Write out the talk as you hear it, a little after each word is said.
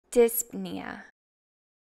Dyspnea,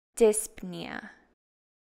 dyspnea,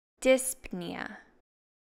 dyspnea.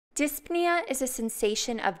 Dyspnea is a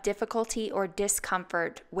sensation of difficulty or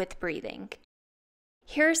discomfort with breathing.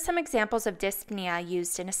 Here are some examples of dyspnea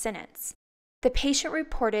used in a sentence. The patient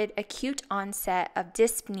reported acute onset of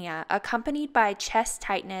dyspnea accompanied by chest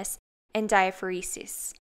tightness and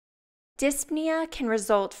diaphoresis. Dyspnea can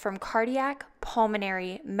result from cardiac,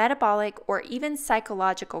 pulmonary, metabolic, or even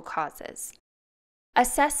psychological causes.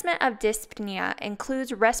 Assessment of dyspnea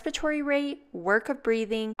includes respiratory rate, work of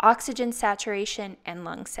breathing, oxygen saturation, and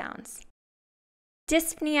lung sounds.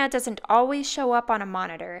 Dyspnea doesn't always show up on a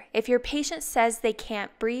monitor. If your patient says they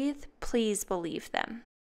can't breathe, please believe them.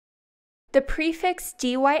 The prefix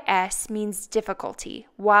dys means difficulty,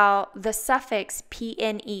 while the suffix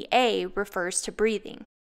pnea refers to breathing.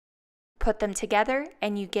 Put them together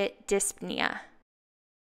and you get dyspnea.